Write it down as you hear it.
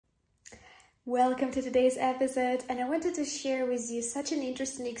Welcome to today's episode, and I wanted to share with you such an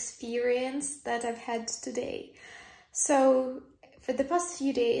interesting experience that I've had today. So, for the past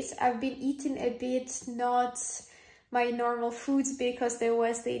few days, I've been eating a bit not my normal foods because there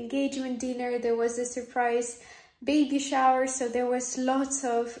was the engagement dinner, there was the surprise baby shower, so there was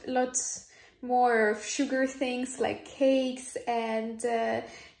lots more of sugar things like cakes and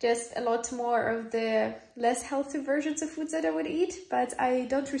just a lot more of the less healthy versions of foods that I would eat. But I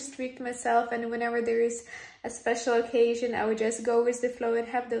don't restrict myself, and whenever there is a special occasion, I would just go with the flow and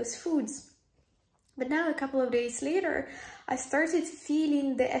have those foods. But now, a couple of days later, I started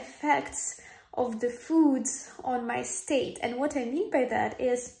feeling the effects of the foods on my state. And what I mean by that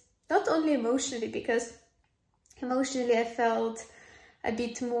is not only emotionally, because emotionally I felt a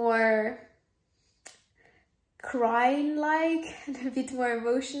bit more crying like and a bit more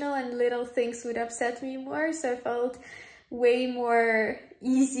emotional, and little things would upset me more, so I felt way more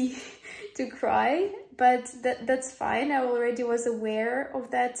easy to cry. But that's fine. I already was aware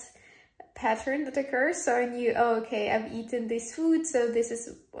of that pattern that occurs, so I knew, oh, okay, I've eaten this food, so this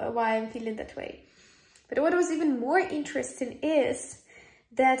is why I'm feeling that way. But what was even more interesting is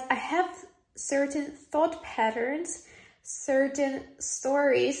that I have certain thought patterns, certain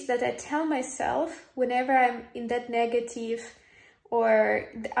stories that I tell myself whenever I'm in that negative or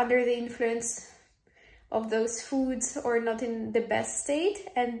under the influence of those foods or not in the best state,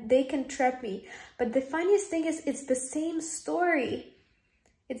 and they can trap me. But the funniest thing is it's the same story.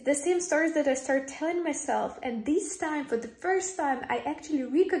 It's the same stories that I start telling myself, and this time, for the first time, I actually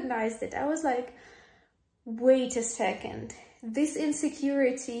recognized it. I was like, wait a second, this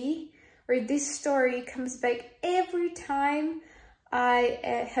insecurity or this story comes back every time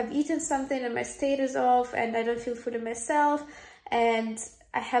I have eaten something and my state is off and I don't feel full of myself, and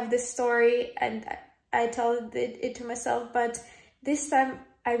I have this story and I tell it to myself. But this time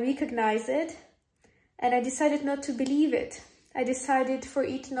I recognize it and I decided not to believe it. I decided for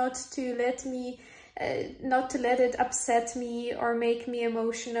it not to let it upset me or make me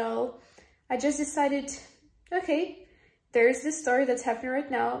emotional. I just decided, okay, there's this story that's happening right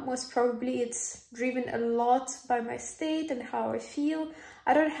now. Most probably it's driven a lot by my state and how I feel.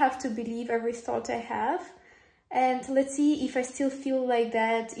 I don't have to believe every thought I have. And let's see if I still feel like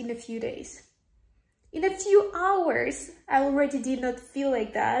that in a few days. In a few hours, I already did not feel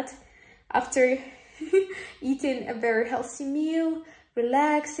like that. After eating a very healthy meal,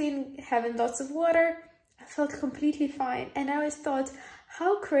 relaxing, having lots of water, I felt completely fine. And I always thought,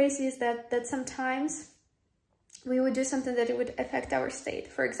 how crazy is that sometimes we would do something that it would affect our state.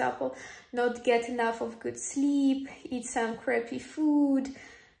 For example, not get enough of good sleep, eat some crappy food,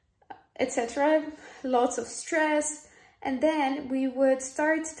 etc. Lots of stress. And then we would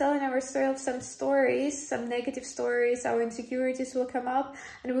start telling ourselves some stories, some negative stories, our insecurities will come up,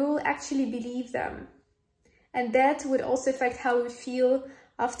 and we will actually believe them. And that would also affect how we feel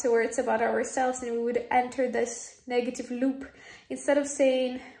afterwards about ourselves, and we would enter this negative loop instead of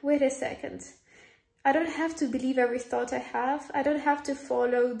saying, wait a second, I don't have to believe every thought I have. I don't have to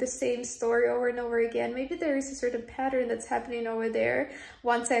follow the same story over and over again. Maybe there is a certain pattern that's happening over there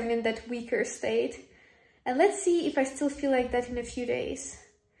once I'm in that weaker state. And let's see if I still feel like that in a few days.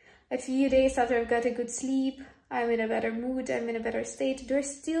 A few days after I've got a good sleep, I'm in a better mood, I'm in a better state. Do I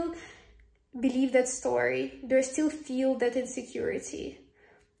still believe that story? Do I still feel that insecurity?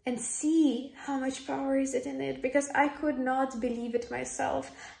 And see how much power is it in it, because I could not believe it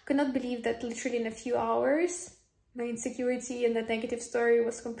myself. I could not believe that literally in a few hours, my insecurity and that negative story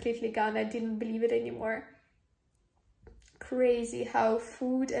was completely gone. I didn't believe it anymore. Crazy how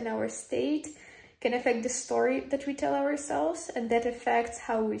food and our state can affect the story that we tell ourselves, and that affects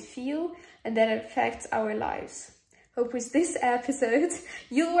how we feel, and that affects our lives. Hope with this episode,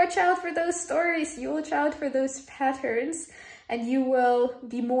 you'll watch out for those stories, you'll watch out for those patterns, and you will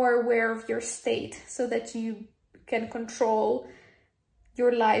be more aware of your state so that you can control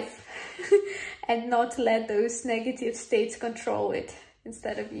your life and not let those negative states control it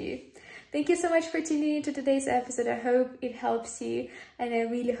instead of you. Thank you so much for tuning into today's episode. I hope it helps you, and I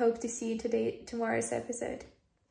really hope to see you tomorrow's episode.